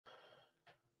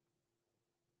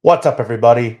What's up,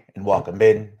 everybody, and welcome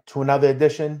in to another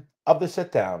edition of the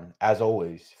Sit Down. As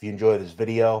always, if you enjoy this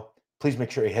video, please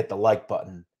make sure you hit the like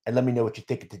button and let me know what you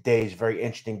think of today's very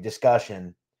interesting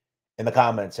discussion in the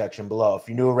comment section below. If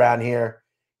you're new around here,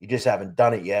 you just haven't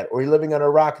done it yet, or you're living under a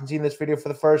rock and seeing this video for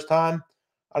the first time,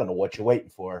 I don't know what you're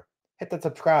waiting for. Hit that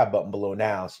subscribe button below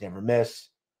now so you never miss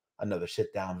another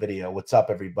sit down video. What's up,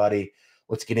 everybody?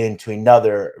 Let's get into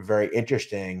another very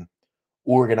interesting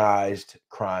organized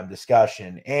crime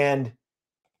discussion. And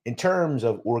in terms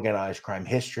of organized crime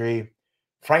history,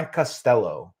 Frank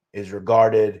Costello is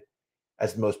regarded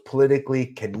as the most politically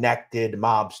connected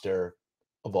mobster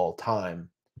of all time.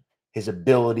 His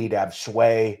ability to have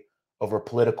sway over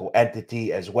political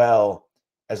entity as well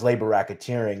as labor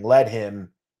racketeering led him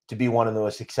to be one of the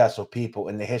most successful people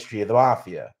in the history of the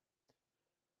mafia.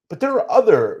 But there are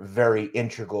other very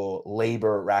integral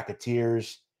labor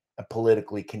racketeers and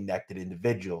politically connected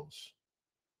individuals.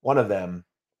 One of them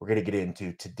we're going to get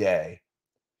into today.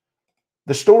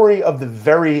 The story of the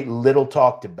very little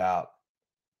talked about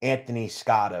Anthony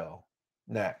Scotto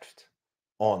next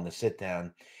on the sit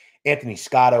down. Anthony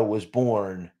Scotto was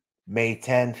born May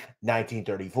 10th,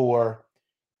 1934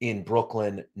 in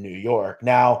Brooklyn, New York.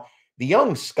 Now, the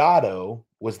young Scotto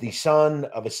was the son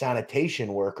of a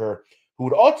sanitation worker who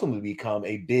would ultimately become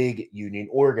a big union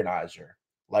organizer,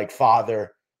 like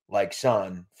father, like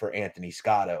son for Anthony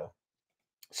Scotto.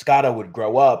 Scotto would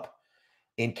grow up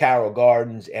in Carroll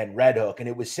Gardens and Red Hook, and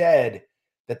it was said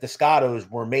that the Scottos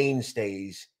were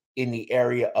mainstays in the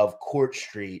area of Court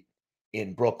Street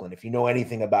in Brooklyn. If you know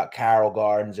anything about Carroll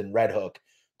Gardens and Red Hook,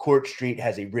 Court Street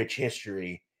has a rich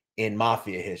history in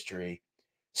mafia history.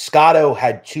 Scotto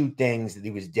had two things that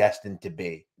he was destined to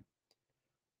be: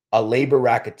 a labor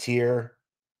racketeer,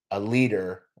 a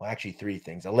leader. Well, actually, three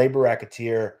things: a labor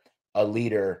racketeer, a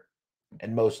leader,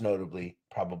 and most notably,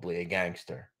 probably a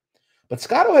gangster. But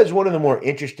Scotto has one of the more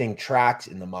interesting tracks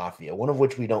in the mafia, one of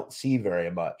which we don't see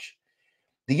very much.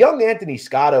 The young Anthony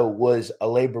Scotto was a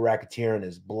labor racketeer in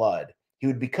his blood. He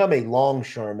would become a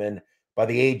longshoreman by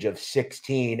the age of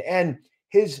 16, and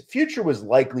his future was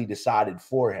likely decided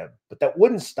for him. But that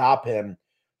wouldn't stop him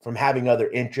from having other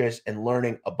interests and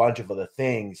learning a bunch of other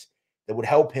things that would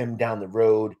help him down the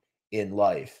road in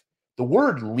life. The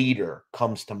word leader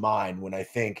comes to mind when I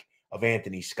think of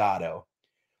Anthony Scotto.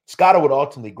 Scotto would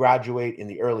ultimately graduate in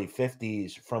the early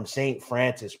 50s from St.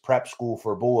 Francis Prep School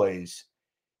for Boys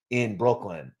in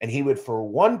Brooklyn. And he would, for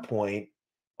one point,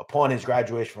 upon his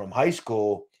graduation from high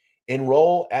school,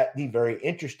 enroll at the very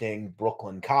interesting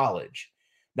Brooklyn College.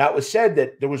 Now, it was said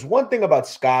that there was one thing about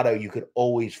Scotto you could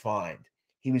always find.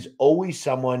 He was always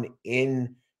someone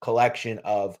in collection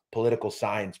of political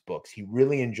science books. He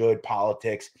really enjoyed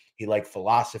politics. He liked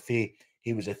philosophy.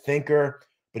 He was a thinker,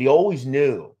 but he always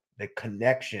knew the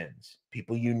connections,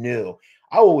 people you knew.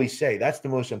 I always say that's the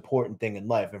most important thing in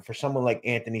life. And for someone like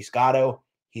Anthony Scotto,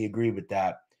 he agreed with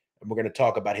that. And we're going to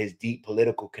talk about his deep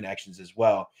political connections as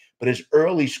well. But his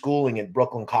early schooling at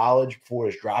Brooklyn College before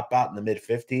his dropout in the mid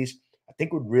 50s, I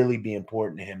think would really be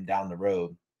important to him down the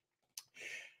road.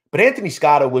 But Anthony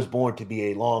Scotto was born to be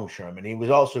a longshoreman. He was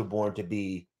also born to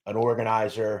be an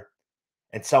organizer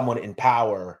and someone in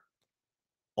power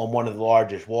on one of the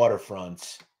largest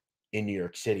waterfronts in New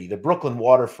York City. The Brooklyn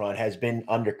waterfront has been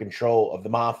under control of the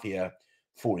mafia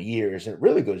for years, and it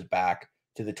really goes back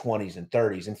to the 20s and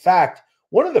 30s. In fact,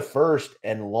 one of the first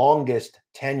and longest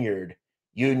tenured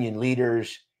union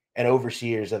leaders and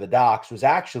overseers of the docks was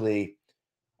actually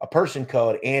a person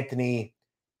called Anthony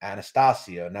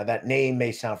Anastasio. Now, that name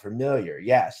may sound familiar.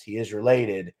 Yes, he is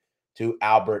related to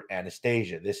Albert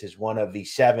Anastasia. This is one of the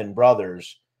seven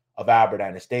brothers of Albert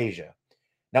Anastasia.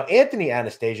 Now, Anthony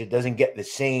Anastasia doesn't get the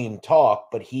same talk,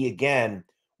 but he, again,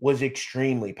 was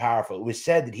extremely powerful. It was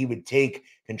said that he would take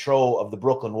control of the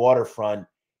Brooklyn waterfront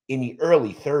in the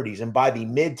early 30s, and by the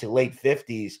mid to late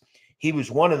 50s, he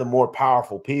was one of the more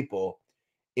powerful people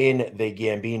in the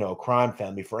Gambino crime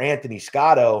family. For Anthony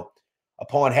Scotto,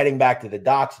 upon heading back to the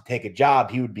docks to take a job,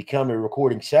 he would become a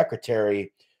recording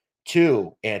secretary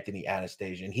to Anthony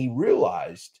Anastasia. And he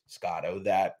realized, Scotto,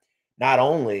 that not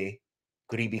only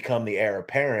could he become the heir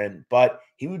apparent, but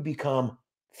he would become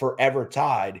forever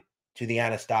tied to the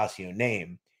Anastasio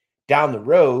name. Down the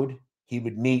road, he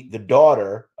would meet the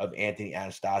daughter of Anthony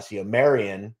Anastasio,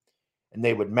 Marion, and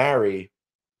they would marry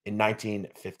in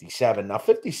 1957. Now,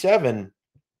 57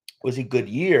 was a good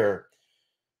year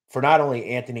for not only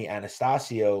Anthony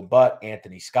Anastasio, but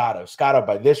Anthony Scotto. Scotto,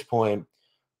 by this point,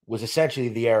 was essentially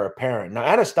the heir apparent. Now,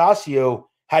 Anastasio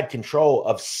had control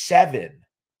of seven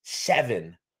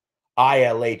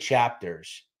ILA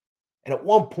chapters, and at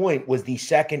one point was the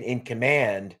second in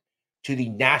command to the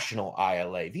national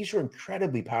ILA. These were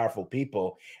incredibly powerful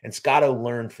people, and Scotto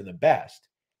learned from the best.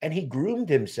 And he groomed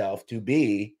himself to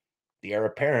be the heir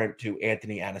apparent to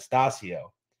Anthony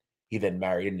Anastasio. He then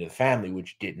married into the family,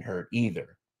 which didn't hurt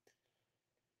either.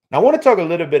 Now, I want to talk a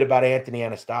little bit about Anthony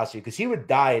Anastasio because he would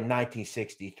die in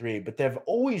 1963, but there have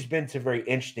always been some very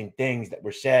interesting things that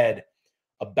were said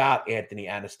about Anthony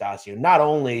Anastasio. Not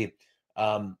only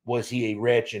was he a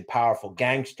rich and powerful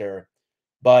gangster,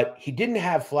 but he didn't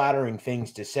have flattering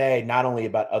things to say, not only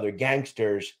about other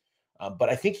gangsters, but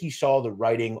I think he saw the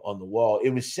writing on the wall. It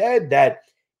was said that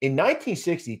in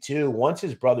 1962, once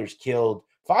his brother's killed,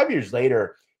 5 years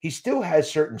later, he still has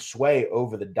certain sway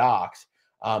over the docks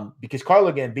because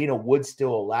Carlo Gambino would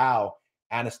still allow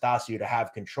Anastasio to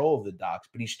have control of the docks.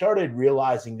 But he started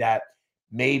realizing that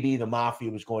maybe the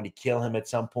mafia was going to kill him at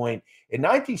some point. In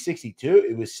 1962,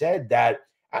 it was said that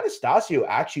Anastasio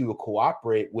actually would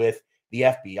cooperate with the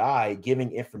FBI,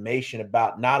 giving information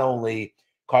about not only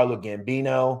Carlo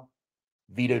Gambino,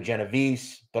 Vito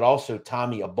Genovese, but also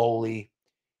Tommy Aboli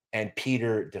and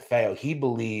Peter DeFeo. He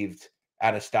believed,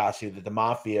 Anastasio, that the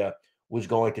mafia was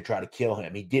going to try to kill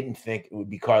him. He didn't think it would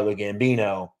be Carlo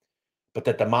Gambino, but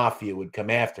that the mafia would come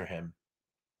after him.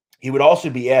 He would also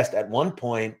be asked at one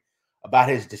point about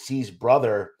his deceased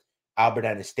brother, Albert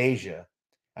Anastasia.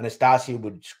 Anastasio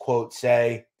would, quote,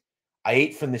 say, "I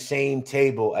ate from the same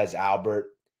table as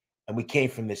Albert, and we came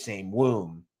from the same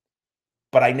womb.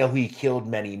 But I know he killed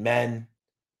many men,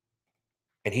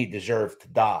 and he deserved to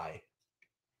die."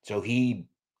 So he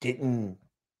didn't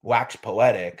wax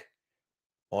poetic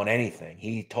on anything.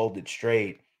 He told it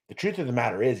straight. The truth of the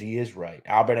matter is, he is right.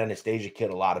 Albert Anastasia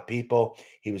killed a lot of people.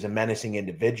 He was a menacing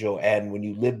individual. And when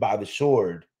you live by the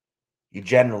sword, you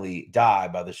generally die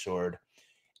by the sword.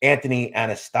 Anthony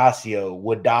Anastasio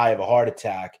would die of a heart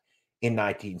attack in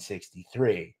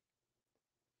 1963.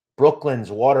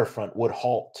 Brooklyn's waterfront would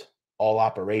halt all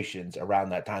operations around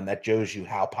that time. That shows you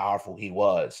how powerful he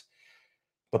was.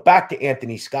 But back to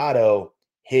Anthony Scotto,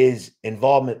 his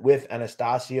involvement with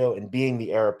Anastasio and being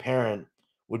the heir apparent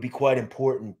would be quite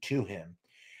important to him.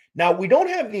 Now, we don't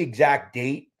have the exact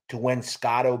date to when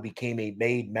Scotto became a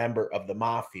made member of the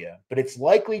mafia, but it's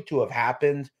likely to have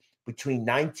happened between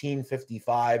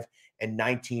 1955 and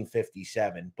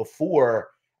 1957,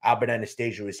 before Albert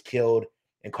Anastasia was killed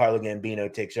and Carlo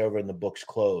Gambino takes over and the books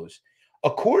close.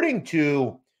 According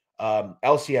to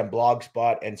LCM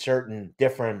Blogspot and certain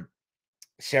different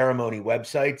ceremony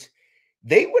websites,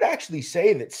 they would actually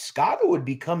say that Scotto would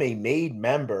become a made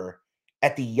member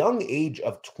at the young age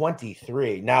of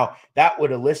 23. Now, that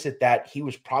would elicit that he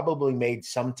was probably made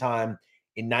sometime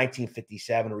in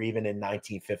 1957 or even in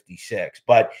 1956.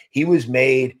 But he was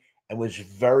made and was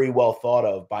very well thought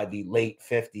of by the late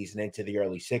 50s and into the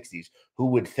early 60s. Who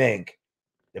would think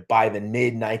that by the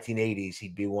mid-1980s,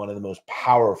 he'd be one of the most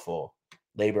powerful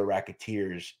labor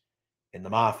racketeers in the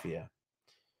mafia?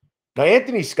 Now,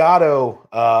 Anthony Scotto,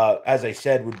 as I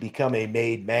said, would become a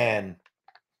made man.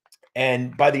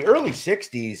 And by the early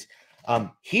 60s,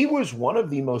 he was one of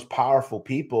the most powerful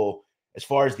people as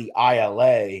far as the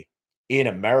ILA in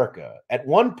America. At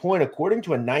one point, according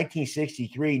to a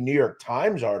 1963 New York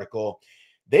Times article,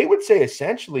 they would say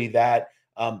essentially that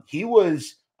he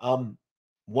was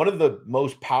one of the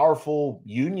most powerful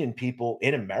union people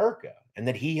in America, and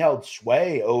that he held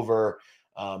sway over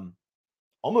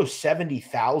almost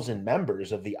 70,000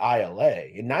 members of the ILA.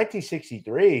 In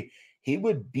 1963, he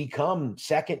would become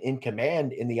second in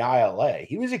command in the ILA.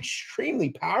 He was extremely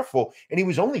powerful, and he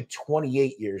was only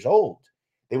 28 years old.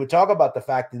 They would talk about the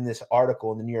fact in this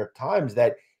article in the New York Times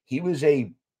that he was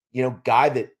a guy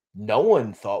that no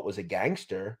one thought was a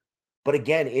gangster. But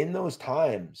again, in those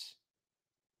times,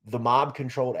 the mob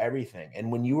controlled everything.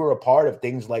 And when you were a part of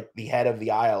things like the head of the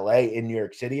ILA in New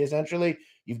York City, essentially,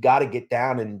 you've got to get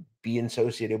down and be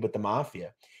associated with the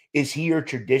mafia. Is he your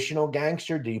traditional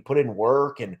gangster? Do you put in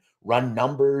work and run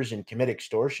numbers and commit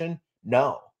extortion?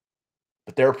 No.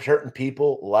 But there are certain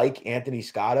people like Anthony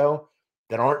Scotto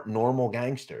that aren't normal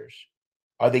gangsters.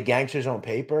 Are they gangsters on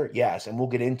paper? Yes. And we'll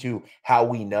get into how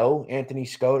we know Anthony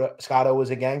Scotto was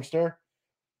a gangster.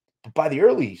 But by the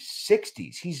early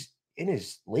 60s, he's in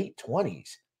his late 20s.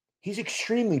 He's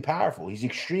extremely powerful. He's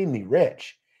extremely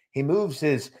rich. He moves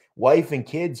his wife and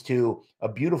kids to a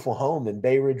beautiful home in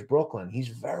Bay Ridge, Brooklyn. He's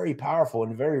very powerful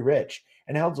and very rich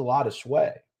and holds a lot of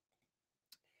sway.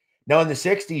 Now, in the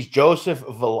 60s, Joseph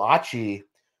Valachi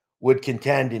would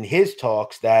contend in his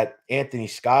talks that Anthony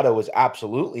Scotto was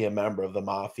absolutely a member of the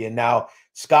mafia. Now,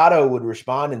 Scotto would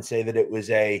respond and say that it was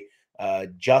a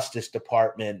Justice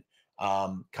Department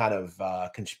kind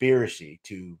of conspiracy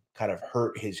to kind of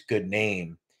hurt his good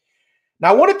name. Now,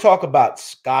 I want to talk about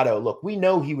Scotto. Look, we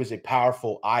know he was a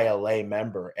powerful ILA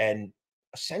member and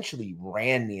essentially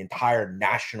ran the entire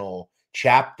national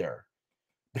chapter,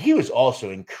 but he was also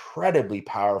incredibly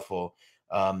powerful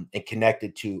and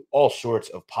connected to all sorts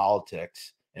of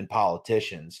politics and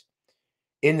politicians.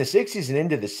 In the 60s and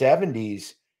into the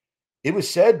 70s, it was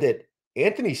said that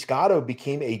Anthony Scotto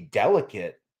became a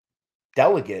delegate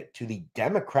to the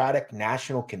Democratic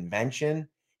National Convention.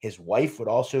 His wife would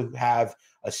also have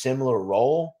a similar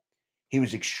role. He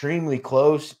was extremely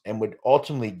close and would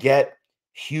ultimately get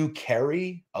Hugh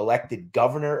Carey elected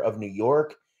governor of New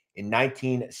York in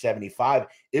 1975.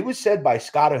 It was said by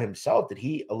Scotto himself that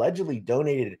he allegedly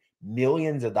donated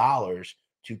millions of dollars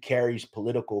to Carey's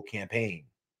political campaign.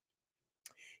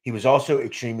 He was also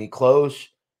extremely close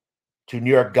to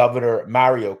New York Governor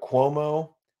Mario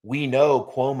Cuomo. We know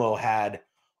Cuomo had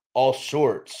all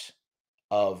sorts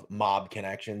of mob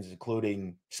connections,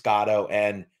 including Scotto.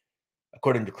 And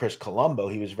according to Chris Colombo,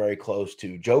 he was very close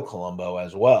to Joe Colombo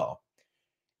as well.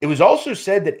 It was also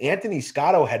said that Anthony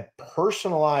Scotto had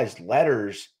personalized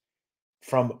letters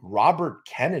from Robert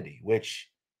Kennedy, which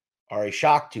are a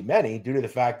shock to many due to the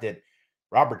fact that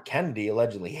Robert Kennedy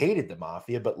allegedly hated the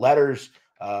mafia, but letters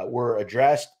were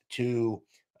addressed to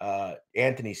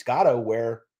Anthony Scotto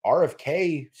where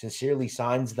RFK sincerely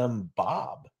signs them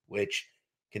Bob, which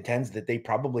contends that they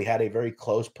probably had a very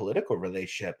close political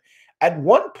relationship. At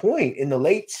one point in the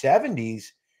late 70s,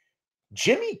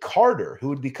 Jimmy Carter, who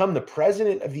would become the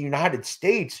president of the United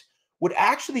States, would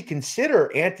actually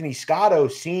consider Anthony Scotto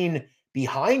seen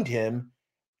behind him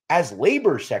as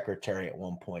labor secretary at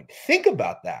one point. Think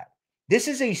about that. This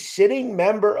is a sitting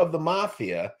member of the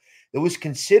mafia that was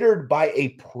considered by a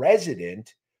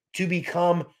president to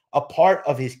become a part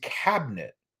of his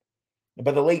cabinet.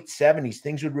 By the late 70s,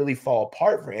 things would really fall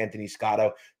apart for Anthony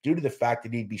Scotto due to the fact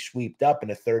that he'd be swept up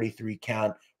in a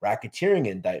 33-count racketeering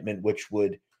indictment, which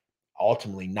would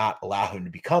ultimately not allow him to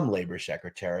become labor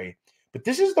secretary. But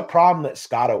this is the problem that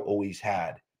Scotto always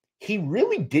had. He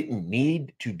really didn't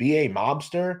need to be a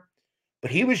mobster,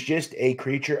 but he was just a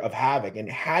creature of havoc and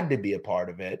had to be a part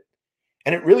of it.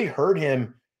 And it really hurt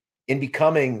him in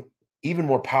becoming even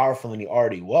more powerful than he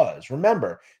already was.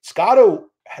 Remember, Scotto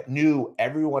knew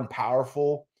everyone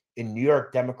powerful in New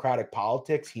York Democratic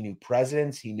politics. He knew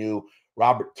presidents, he knew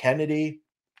Robert Kennedy,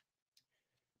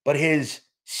 but his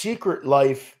secret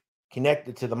life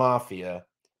connected to the mafia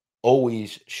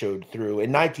always showed through.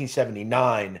 In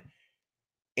 1979,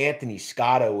 Anthony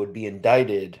Scotto would be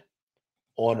indicted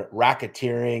on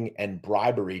racketeering and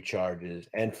bribery charges.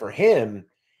 And for him,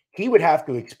 he would have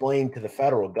to explain to the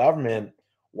federal government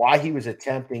why he was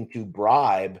attempting to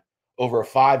bribe over a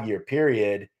 5-year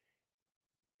period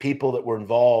people that were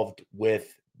involved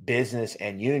with business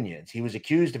and unions. He was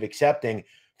accused of accepting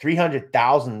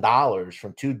 $300,000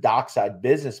 from two dockside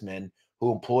businessmen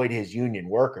who employed his union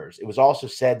workers. It was also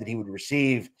said that he would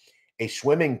receive a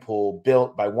swimming pool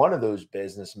built by one of those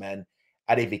businessmen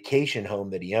at a vacation home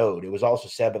that he owned. It was also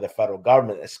said by the federal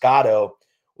government that Scotto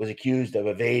was accused of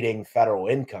evading federal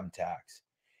income tax.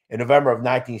 In November of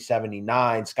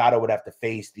 1979, Scotto would have to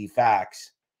face the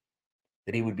facts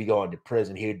that he would be going to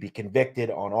prison. He would be convicted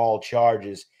on all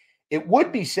charges. It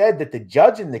would be said that the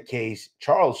judge in the case,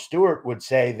 Charles Stewart, would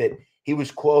say that he was,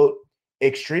 quote,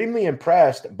 extremely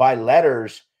impressed by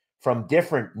letters from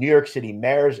different New York City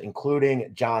mayors, including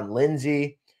John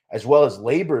Lindsay, as well as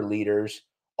labor leaders,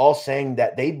 all saying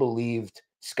that they believed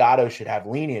Scotto should have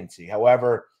leniency.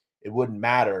 However, it wouldn't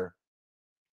matter.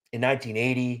 In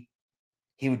 1980,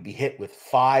 he would be hit with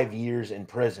 5 years in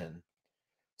prison.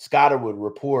 Scotto would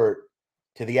report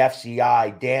to the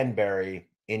FCI Danbury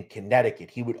in Connecticut.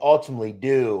 He would ultimately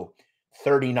do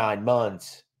 39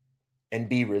 months and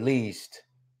be released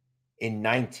in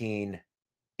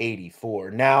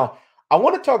 1984. Now, I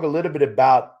want to talk a little bit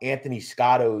about Anthony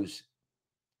Scotto's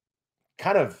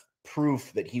kind of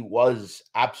proof that he was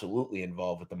absolutely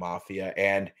involved with the mafia.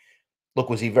 And look,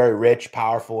 was he very rich,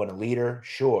 powerful, and a leader?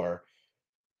 Sure.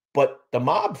 But the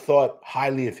mob thought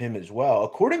highly of him as well.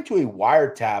 According to a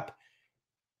wiretap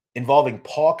involving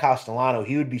Paul Castellano,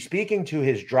 he would be speaking to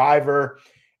his driver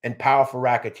and powerful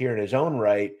racketeer in his own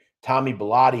right, Tommy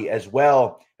Bellotti, as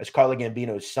well as Carlo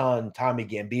Gambino's son, Tommy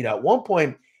Gambino. At one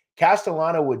point,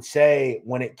 Castellano would say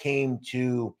when it came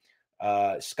to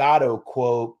Scotto,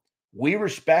 quote, "We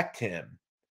respect him.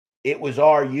 It was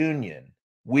our union.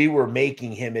 We were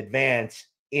making him advance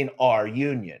in our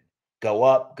union. Go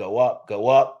up, go up, go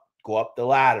up, go up the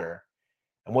ladder.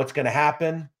 And what's going to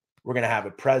happen? We're going to have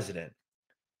a president."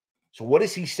 So what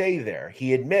does he say there?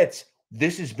 He admits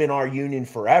this has been our union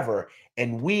forever,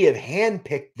 and we have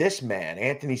handpicked this man,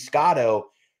 Anthony Scotto,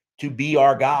 to be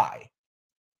our guy.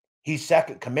 He's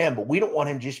second command, but we don't want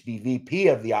him just to be VP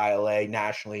of the ILA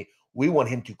nationally. We want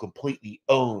him to completely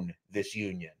own this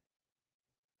union.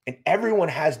 And everyone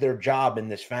has their job in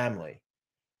this family.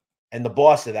 And the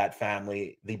boss of that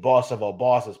family, the boss of all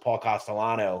bosses, Paul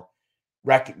Castellano,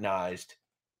 recognized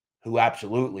who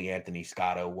absolutely Anthony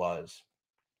Scotto was.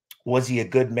 Was he a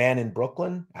good man in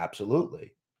Brooklyn?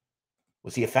 Absolutely.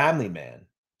 Was he a family man?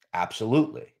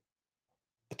 Absolutely.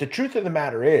 But the truth of the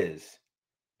matter is,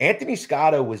 Anthony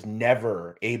Scotto was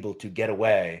never able to get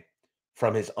away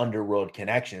from his underworld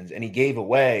connections, and he gave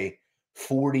away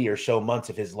 40 or so months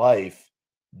of his life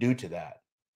due to that.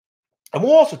 And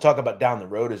we'll also talk about down the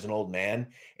road as an old man.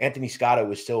 Anthony Scotto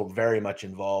was still very much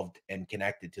involved and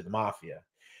connected to the mafia.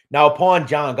 Now, upon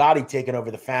John Gotti taking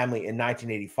over the family in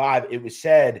 1985, it was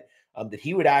said that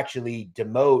he would actually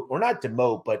demote, or not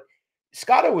demote, but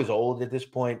Scotto was old at this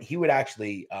point. He would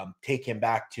actually take him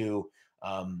back to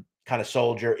kind of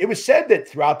soldier. It was said that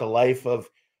throughout the life of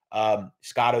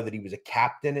Scotto that he was a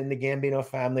captain in the Gambino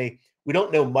family. We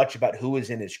don't know much about who was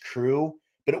in his crew,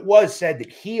 but it was said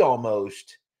that he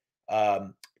almost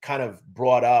kind of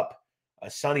brought up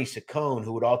Sonny Saccone,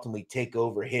 who would ultimately take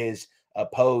over his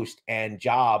post and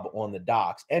job on the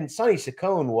docks. And Sonny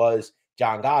Saccone was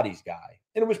John Gotti's guy.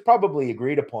 And it was probably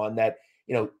agreed upon that,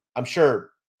 I'm sure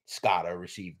Scotto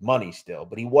received money still,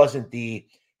 but he wasn't the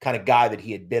kind of guy that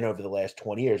he had been over the last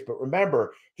 20 years. But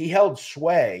remember, he held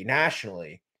sway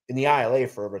nationally in the ILA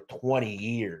for over 20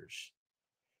 years.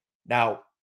 Now,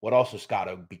 what also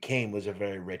Scotto became was a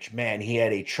very rich man. He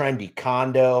had a trendy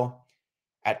condo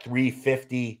at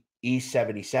 350 East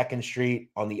 72nd Street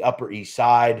on the Upper East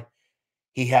Side.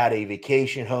 He had a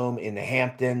vacation home in the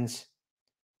Hamptons.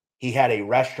 He had a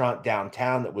restaurant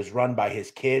downtown that was run by his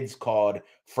kids called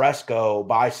Fresco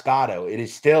by Scotto. It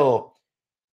is still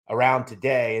around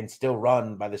today and still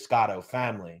run by the Scotto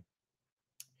family.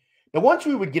 Now, once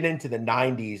we would get into the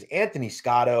 90s, Anthony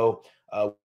Scotto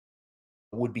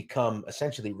would become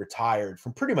essentially retired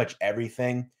from pretty much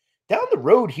everything. Down the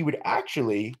road, he would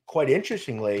actually, quite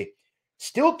interestingly,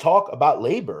 still talk about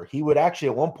labor. He would actually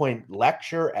at one point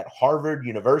lecture at Harvard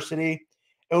University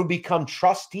and would become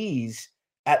trustees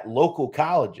at local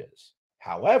colleges.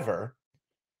 However,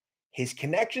 his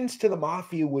connections to the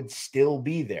mafia would still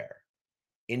be there.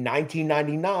 In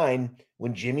 1999,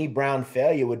 when Jimmy Brown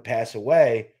Failure would pass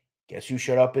away, guess who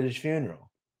showed up at his funeral?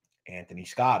 Anthony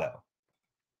Scotto.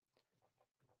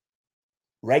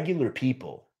 Regular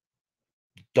people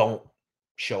don't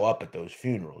show up at those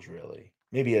funerals, really.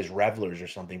 Maybe as revelers or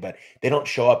something, but they don't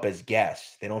show up as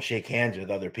guests. They don't shake hands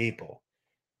with other people.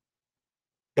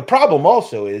 The problem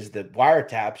also is that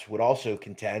wiretaps would also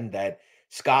contend that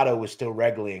Scotto was still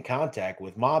regularly in contact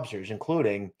with mobsters,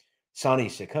 including Sonny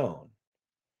Saccone.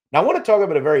 Now, I want to talk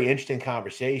about a very interesting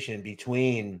conversation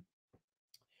between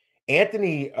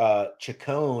Anthony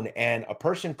Ciccone and a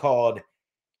person called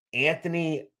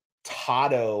Anthony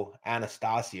Tato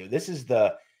Anastasio. This is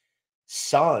the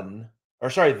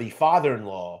the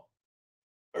father-in-law,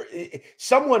 or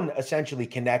someone essentially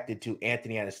connected to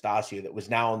Anthony Anastasio that was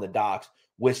now on the docks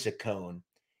with Saccone.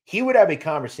 He would have a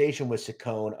conversation with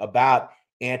Saccone about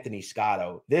Anthony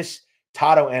Scotto. This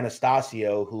Tato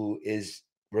Anastasio, who is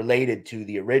related to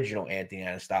the original Anthony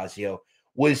Anastasio,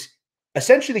 was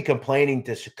essentially complaining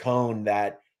to Saccone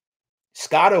that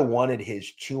Scotto wanted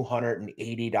his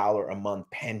 $280 a month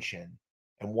pension.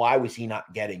 And why was he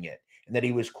not getting it? And that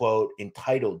he was, quote,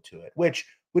 entitled to it, which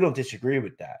we don't disagree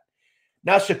with that.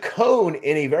 Now, Saccone,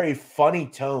 in a very funny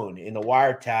tone in the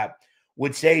wiretap,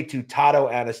 would say to Tato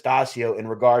Anastasio in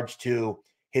regards to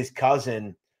his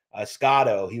cousin,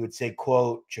 Scotto, he would say,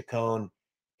 quote, Ciccone,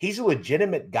 he's a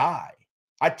legitimate guy.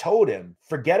 I told him,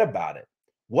 forget about it.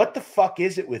 What the fuck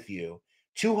is it with you?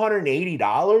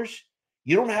 $280?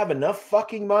 You don't have enough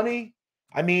fucking money?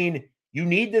 I mean, you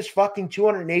need this fucking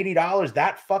 $280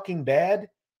 that fucking bad?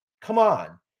 Come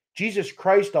on. Jesus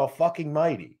Christ all fucking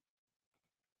mighty.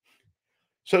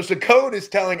 So Saccone is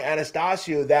telling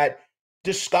Anastasio that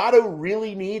does Scotto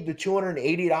really need the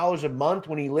 $280 a month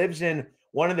when he lives in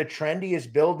one of the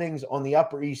trendiest buildings on the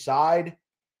Upper East Side,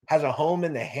 has a home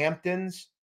in the Hamptons?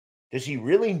 Does he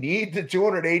really need the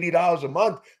 $280 a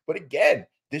month? But again,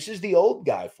 this is the old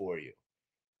guy for you.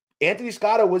 Anthony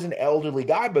Scotto was an elderly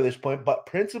guy by this point, but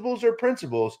principles are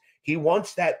principles. He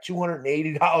wants that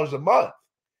 $280 a month.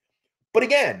 But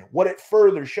again, what it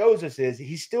further shows us is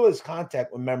he still has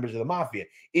contact with members of the mafia.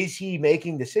 Is he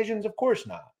making decisions? Of course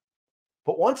not.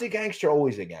 But once a gangster,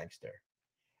 always a gangster.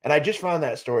 And I just found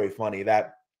that story funny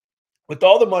that with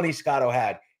all the money Scotto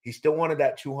had, he still wanted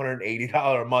that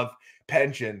 $280 a month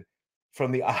pension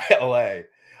from the ILA.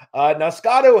 Now,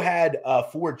 Scotto had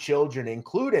 4 children,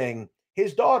 including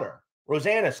his daughter,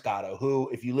 Rosanna Scotto, who,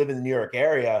 if you live in the New York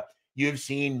area, you've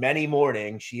seen many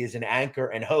mornings. She is an anchor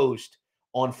and host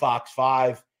on Fox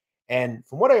 5. And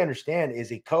from what I understand,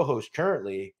 is a co-host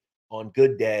currently on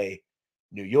Good Day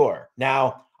New York.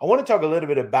 Now, I want to talk a little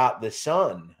bit about the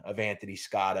son of Anthony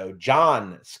Scotto,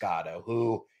 John Scotto,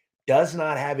 who does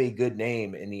not have a good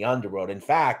name in the underworld. In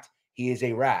fact, he is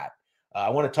a rat. I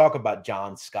want to talk about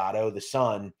John Scotto, the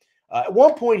son. At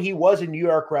one point, he was a New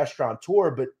York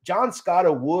restaurateur, but John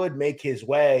Scotto would make his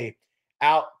way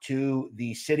out to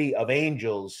the city of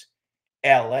Angels,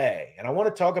 LA. And I want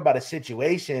to talk about a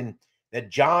situation that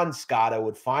John Scotto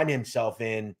would find himself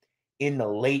in the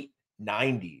late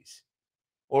 90s,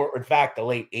 or in fact, the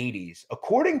late 80s.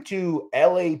 According to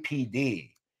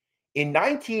LAPD, in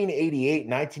 1988,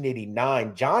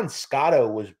 1989, John Scotto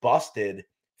was busted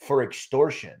for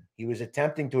extortion. He was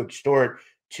attempting to extort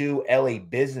two LA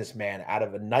businessmen out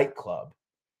of a nightclub.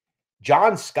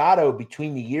 John Scotto,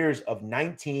 between the years of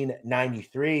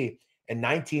 1993 and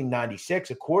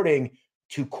 1996, according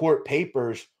to court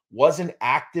papers, was an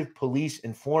active police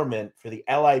informant for the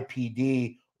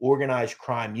LAPD organized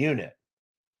crime unit.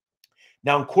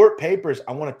 Now, in court papers,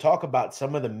 I want to talk about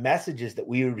some of the messages that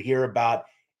we would hear about,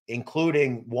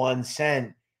 including one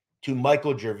sent to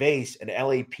Michael Gervais, an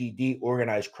LAPD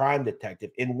organized crime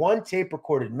detective. In one tape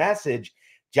recorded message,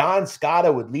 John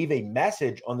Scotto would leave a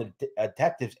message on the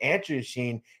detective's answer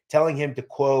machine telling him to,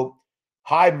 quote,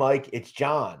 "Hi, Mike, it's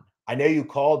John. I know you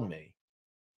called me."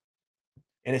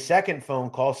 In a second phone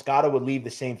call, Scotto would leave the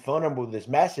same phone number with his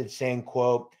message saying,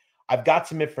 quote, "I've got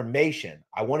some information.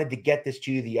 I wanted to get this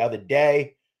to you the other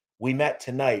day. We met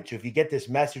tonight. So if you get this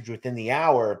message within the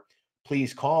hour,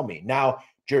 please call me." Now,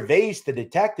 Gervais, the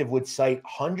detective, would cite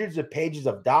hundreds of pages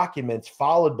of documents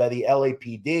followed by the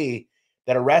LAPD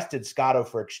that arrested Scotto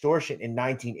for extortion in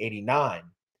 1989,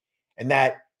 and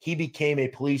that he became a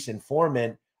police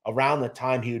informant around the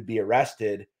time he would be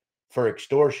arrested for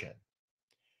extortion.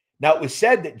 Now, it was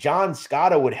said that John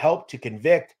Scotto would help to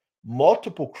convict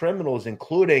multiple criminals,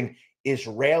 including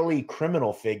Israeli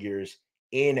criminal figures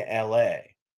in LA.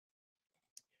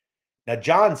 Now,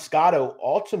 John Scotto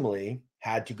ultimately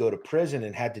had to go to prison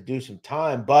and had to do some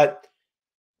time, but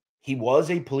he was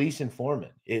a police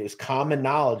informant. It was common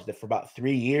knowledge that for about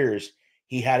 3 years,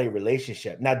 he had a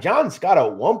relationship. Now, John Scotto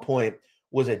at one point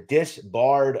was a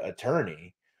disbarred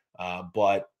attorney,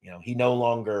 but he no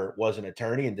longer was an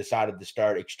attorney and decided to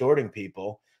start extorting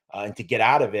people. And to get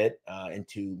out of it and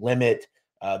to limit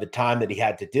the time that he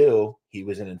had to do, he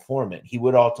was an informant. He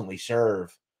would ultimately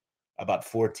serve about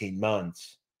 14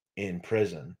 months in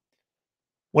prison.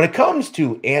 When it comes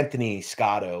to Anthony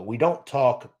Scotto, we don't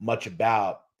talk much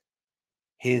about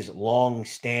his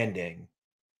long-standing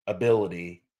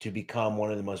ability to become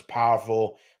one of the most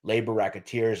powerful labor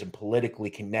racketeers and politically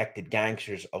connected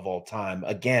gangsters of all time.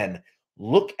 Again,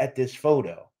 look at this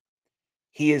photo.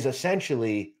 He is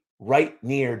essentially right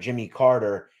near Jimmy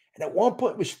Carter, and at one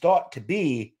point was thought to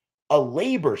be a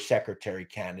labor secretary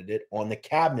candidate on the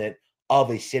cabinet of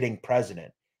a sitting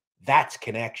president. That's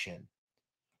connection.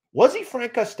 Was he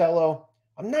Frank Costello?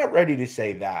 I'm not ready to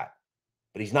say that,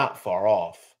 but he's not far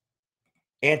off.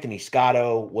 Anthony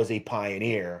Scotto was a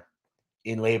pioneer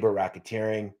in labor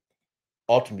racketeering,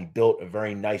 ultimately built a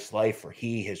very nice life for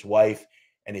he, his wife,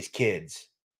 and his kids.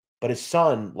 But his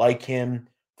son, like him,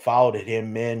 followed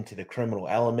him into the criminal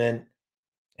element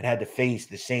and had to face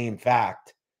the same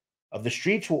fact of the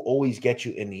streets will always get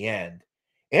you in the end.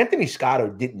 Anthony Scotto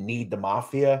didn't need the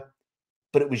mafia,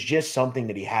 but it was just something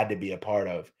that he had to be a part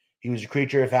of. He was a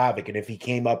creature of havoc, and if he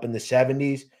came up in the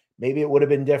 70s, maybe it would have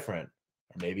been different,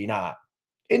 or maybe not.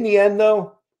 In the end,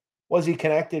 though, was he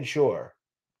connected? Sure.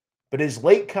 But his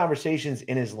late conversations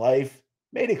in his life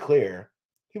made it clear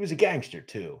he was a gangster,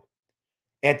 too.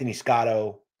 Anthony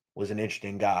Scotto was an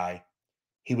interesting guy.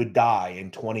 He would die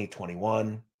in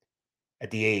 2021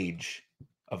 at the age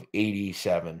of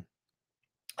 87.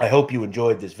 I hope you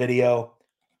enjoyed this video.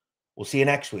 We'll see you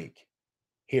next week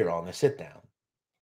here on the Sit Down.